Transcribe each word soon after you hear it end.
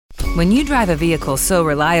When you drive a vehicle so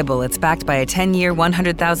reliable it's backed by a 10-year,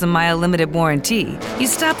 100,000-mile limited warranty, you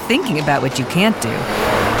stop thinking about what you can't do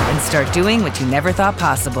and start doing what you never thought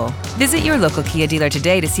possible. Visit your local Kia dealer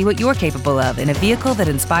today to see what you're capable of in a vehicle that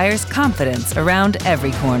inspires confidence around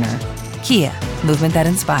every corner. Kia, movement that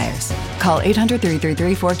inspires. Call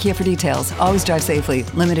 800-333-4KIA for details. Always drive safely.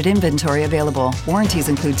 Limited inventory available. Warranties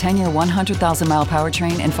include 10-year 100,000-mile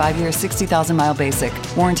powertrain and 5-year 60,000-mile basic.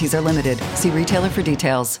 Warranties are limited. See retailer for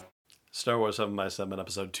details. Star Wars 7x7,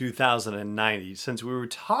 episode 2090. Since we were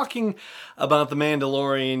talking about The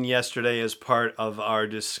Mandalorian yesterday as part of our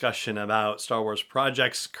discussion about Star Wars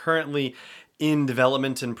projects currently in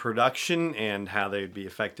development and production and how they'd be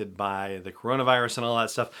affected by the coronavirus and all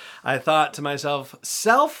that stuff, I thought to myself,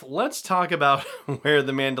 let's talk about where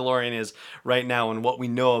The Mandalorian is right now and what we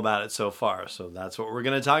know about it so far. So that's what we're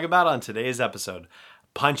going to talk about on today's episode.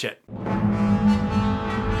 Punch it.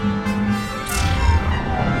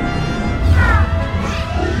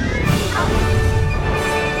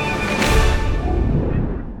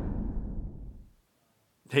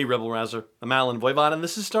 Hey Rebel Rouser, I'm Alan Voivod, and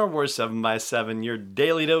this is Star Wars 7x7, your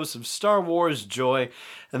daily dose of Star Wars joy,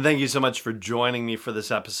 and thank you so much for joining me for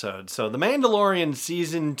this episode. So, The Mandalorian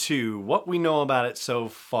Season 2, what we know about it so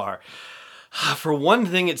far. For one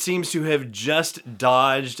thing, it seems to have just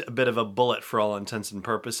dodged a bit of a bullet for all intents and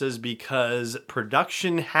purposes because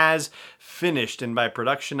production has finished, and by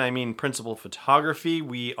production I mean principal photography.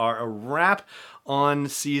 We are a wrap on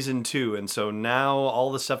Season 2, and so now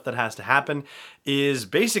all the stuff that has to happen is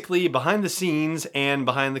basically behind the scenes and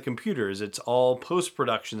behind the computers. It's all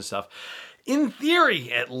post-production stuff. In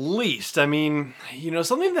theory, at least. I mean,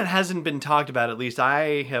 something that hasn't been talked about, at least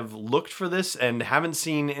I have looked for this and haven't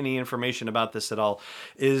seen any information about this at all,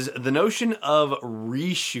 is the notion of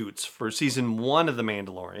reshoots for Season 1 of The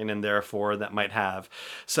Mandalorian, and therefore that might have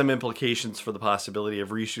some implications for the possibility of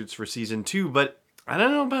reshoots for Season 2, but I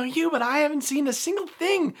don't know about you, but I haven't seen a single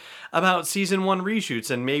thing about Season 1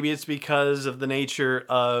 reshoots, and maybe it's because of the nature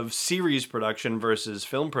of series production versus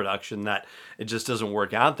film production that it just doesn't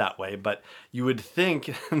work out that way, but you would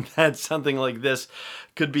think that something like this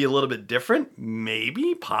could be a little bit different,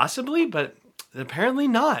 maybe, possibly, but apparently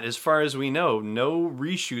not, as far as we know. No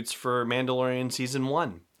reshoots for Mandalorian Season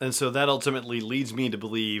 1. And so that ultimately leads me to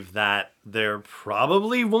believe that there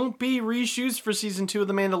probably won't be reshoots for Season 2 of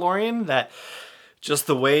The Mandalorian, that just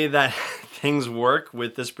the way that things work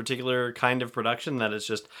with this particular kind of production, that it's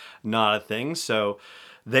just not a thing. So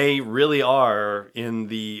they really are in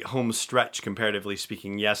the home stretch, comparatively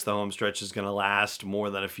speaking. Yes, the home stretch is going to last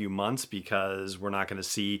more than a few months because we're not going to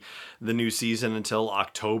see the new season until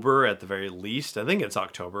October at the very least. I think it's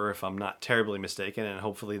October, if I'm not terribly mistaken, and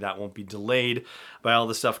hopefully that won't be delayed by all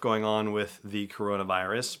the stuff going on with the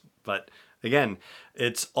coronavirus. But again,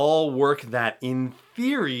 it's all work that, in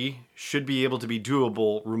theory, should be able to be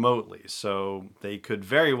doable remotely. So they could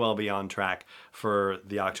very well be on track for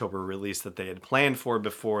the October release that they had planned for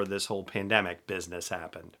before this whole pandemic business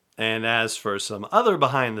happened. And as for some other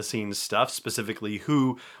behind-the-scenes stuff, specifically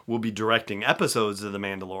who will be directing episodes of The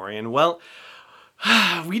Mandalorian, well,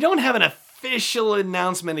 we don't have an official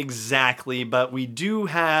announcement exactly, but we do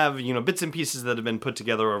have, bits and pieces that have been put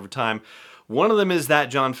together over time. One of them is that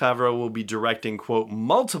Jon Favreau will be directing, quote,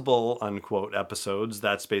 multiple, unquote, episodes.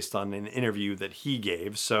 That's based on an interview that he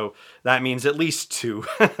gave. So that means at least 2,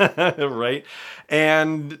 right?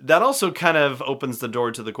 And that also kind of opens the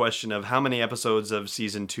door to the question of how many episodes of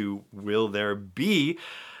Season 2 will there be?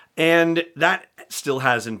 And that still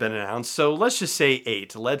hasn't been announced. So let's just say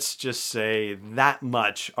 8. Let's just say that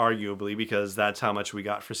much, arguably, because that's how much we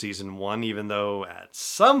got for Season 1, even though at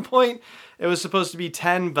some point it was supposed to be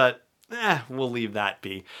 10, but we'll leave that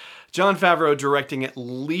be. Jon Favreau directing at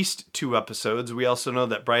least 2 episodes. We also know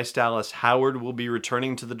that Bryce Dallas Howard will be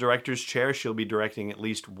returning to the director's chair. She'll be directing at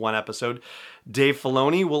least 1 episode. Dave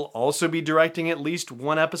Filoni will also be directing at least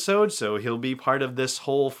 1 episode, so he'll be part of this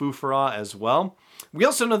whole foofara as well. We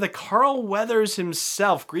also know that Carl Weathers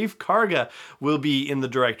himself, Greef Karga, will be in the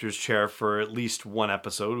director's chair for at least 1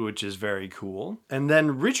 episode, which is very cool. And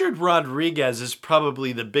then Richard Rodriguez is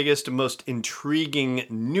probably the biggest, most intriguing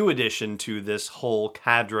new addition to this whole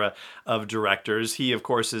cadre of directors. He, of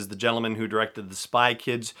course, is the gentleman who directed the Spy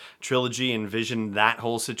Kids trilogy, envisioned that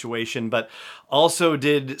whole situation, but also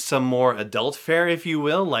did some more adult fare, if you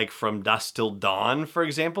will, like From Dusk Till Dawn, for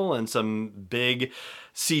example, and some big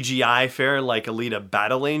CGI fare like Alita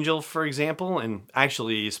Battle Angel, for example. And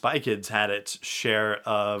actually, Spy Kids had its share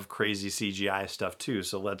of crazy CGI stuff too,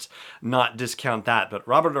 so let's not discount that. But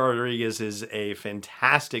Robert Rodriguez is a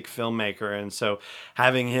fantastic filmmaker, and so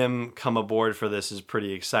having him come aboard for this is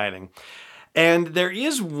pretty exciting. And there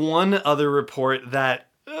is one other report that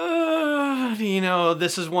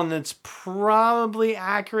this is one that's probably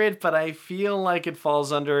accurate, but I feel like it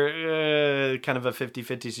falls under kind of a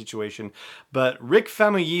 50-50 situation. But Rick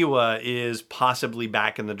Famuyiwa is possibly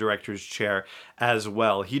back in the director's chair as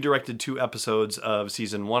well. He directed 2 episodes of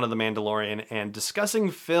season 1 of The Mandalorian, and Discussing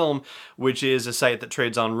Film, which is a site that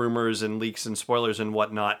trades on rumors and leaks and spoilers and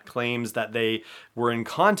whatnot, claims that they were in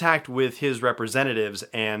contact with his representatives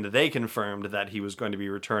and they confirmed that he was going to be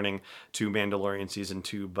returning to Mandalorian season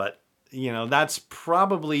 2. But that's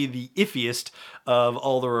probably the iffiest of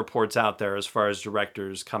all the reports out there as far as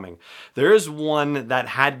directors coming. There is one that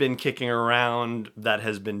had been kicking around that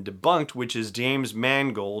has been debunked, which is James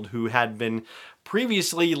Mangold, who had been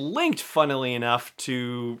previously linked, funnily enough,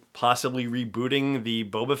 to possibly rebooting the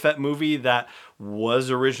Boba Fett movie that was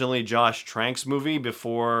originally Josh Trank's movie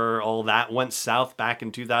before all that went south back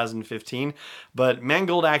in 2015. But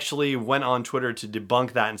Mangold actually went on Twitter to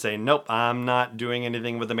debunk that and say, nope, I'm not doing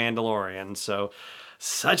anything with The Mandalorian. So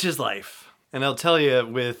such is life. And I'll tell you,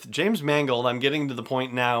 with James Mangold, I'm getting to the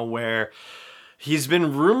point now where he's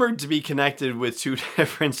been rumored to be connected with 2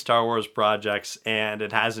 different Star Wars projects, and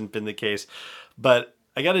it hasn't been the case. But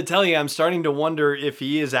I got to tell you, I'm starting to wonder if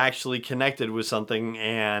he is actually connected with something,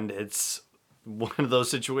 and it's one of those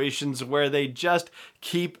situations where they just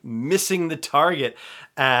keep missing the target,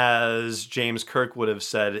 as James Kirk would have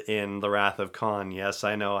said in The Wrath of Khan. Yes,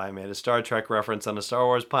 I know I made a Star Trek reference on a Star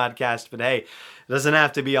Wars podcast, but hey, it doesn't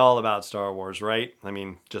have to be all about Star Wars, right? I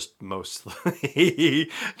mean, just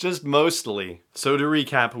mostly. Just mostly. So to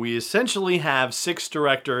recap, we essentially have 6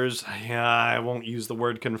 directors. I won't use the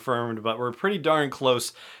word confirmed, but we're pretty darn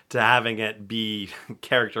close to having it be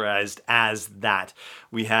characterized as that.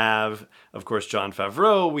 We have, of course, Jon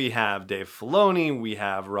Favreau, we have Dave Filoni, we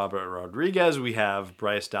have Robert Rodriguez, we have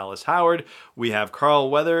Bryce Dallas Howard, we have Carl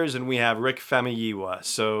Weathers, and we have Rick Famuyiwa.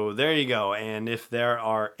 So there you go. And if there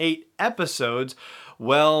are 8 episodes,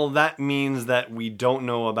 well, that means that we don't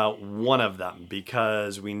know about one of them,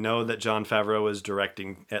 because we know that Jon Favreau is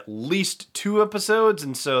directing at least 2 episodes,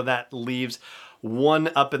 and so that leaves one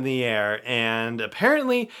up in the air. And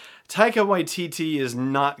apparently Taika Waititi is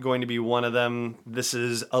not going to be one of them. This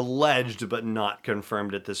is alleged but not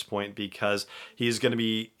confirmed at this point, because he's going to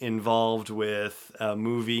be involved with a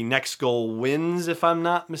movie, Next Goal Wins, if I'm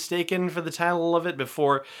not mistaken for the title of it,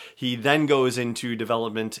 before he then goes into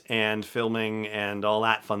development and filming and all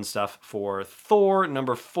that fun stuff for Thor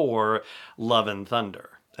number 4, Love and Thunder.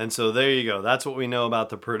 And so there you go. That's what we know about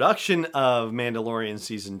the production of Mandalorian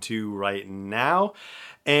Season 2 right now.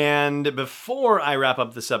 And before I wrap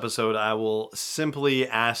up this episode, I will simply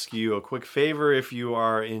ask you a quick favor. If you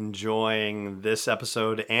are enjoying this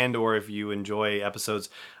episode, and or if you enjoy episodes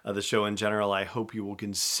of the show in general, I hope you will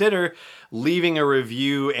consider leaving a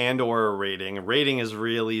review and or a rating. A rating is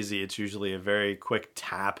real easy. It's usually a very quick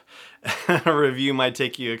tap. A review might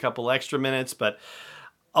take you a couple extra minutes, but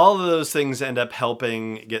all of those things end up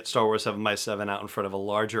helping get Star Wars 7x7 out in front of a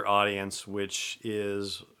larger audience, which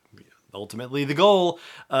is ultimately the goal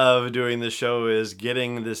of doing this show, is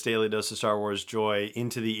getting this daily dose of Star Wars joy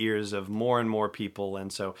into the ears of more and more people.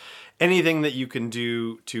 And so anything that you can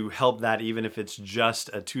do to help that, even if it's just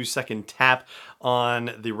a 2-second tap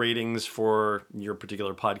on the ratings for your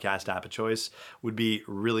particular podcast app of choice, would be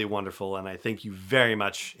really wonderful. And I thank you very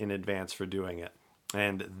much in advance for doing it.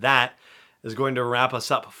 And that is going to wrap us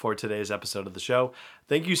up for today's episode of the show.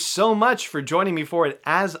 Thank you so much for joining me for it,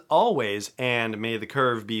 as always, and may the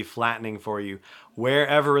curve be flattening for you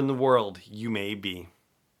wherever in the world you may be.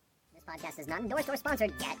 This podcast is not endorsed or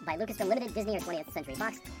sponsored yet by Lucasfilm Limited, Disney, or 20th Century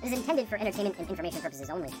Fox. It is intended for entertainment and information purposes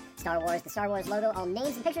only. Star Wars, the Star Wars logo, all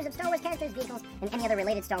names and pictures of Star Wars characters, vehicles, and any other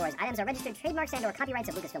related Star Wars items are registered trademarks and or copyrights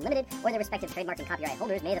of Lucasfilm Limited or their respective trademark and copyright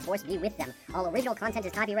holders. May the force be with them. All original content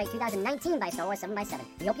is copyright 2019 by Star Wars 7x7.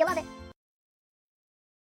 We hope you love it.